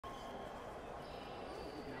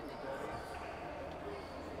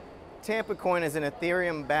Tampa coin is an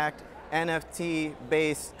Ethereum-backed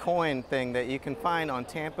NFT-based coin thing that you can find on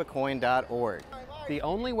tampacoin.org. The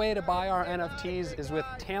only way to buy our NFTs is with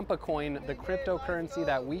Tampa Coin, the cryptocurrency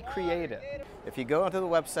that we created. If you go onto the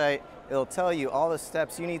website, it'll tell you all the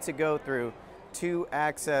steps you need to go through to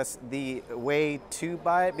access the way to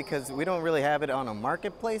buy it, because we don't really have it on a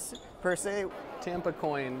marketplace per se. Tampa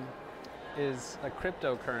Coin is a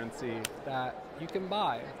cryptocurrency that you can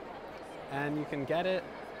buy, and you can get it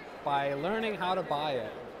by learning how to buy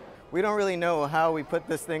it. We don't really know how we put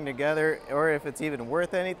this thing together or if it's even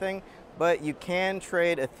worth anything, but you can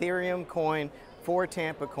trade Ethereum coin for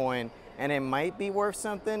Tampa coin, and it might be worth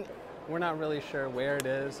something. We're not really sure where it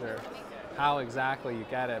is or how exactly you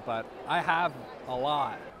get it, but I have a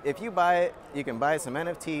lot. If you buy it, you can buy some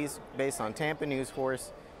NFTs based on Tampa News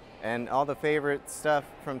Force and all the favorite stuff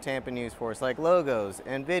from Tampa News Force, like logos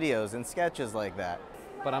and videos and sketches like that.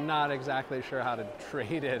 But I'm not exactly sure how to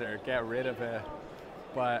trade it or get rid of it.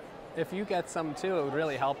 But if you get some too, it would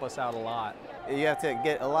really help us out a lot. You have to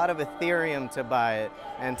get a lot of Ethereum to buy it,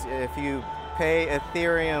 and if you pay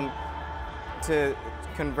Ethereum to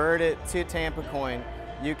convert it to Tampa coin,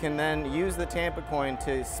 you can then use the Tampa coin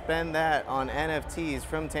to spend that on NFTs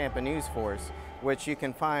from Tampa News Force, which you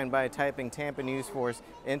can find by typing Tampa News Force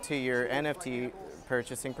into your NFT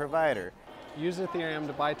purchasing provider. Use Ethereum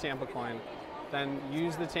to buy Tampa coin, then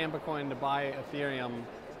use the Tampa coin to buy Ethereum,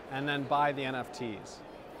 and then buy the NFTs.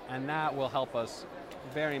 And that will help us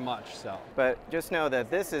very much so. But just know that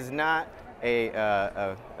this is not this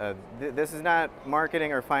is not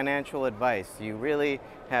marketing or financial advice. You really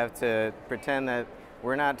have to pretend that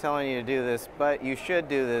we're not telling you to do this, but you should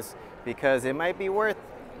do this because it might be worth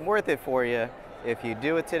it for you if you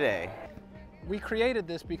do it today. We created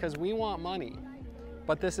this because we want money,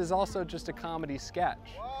 but this is also just a comedy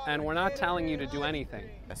sketch, and we're not telling you to do anything.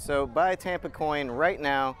 So buy Tampa coin right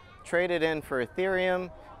now, trade it in for Ethereum,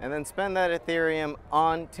 and then spend that Ethereum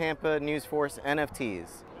on Tampa News Force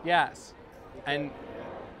NFTs. Yes, and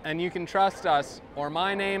you can trust us, or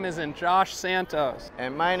my name isn't Josh Santos.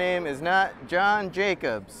 And my name is not John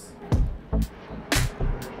Jacobs.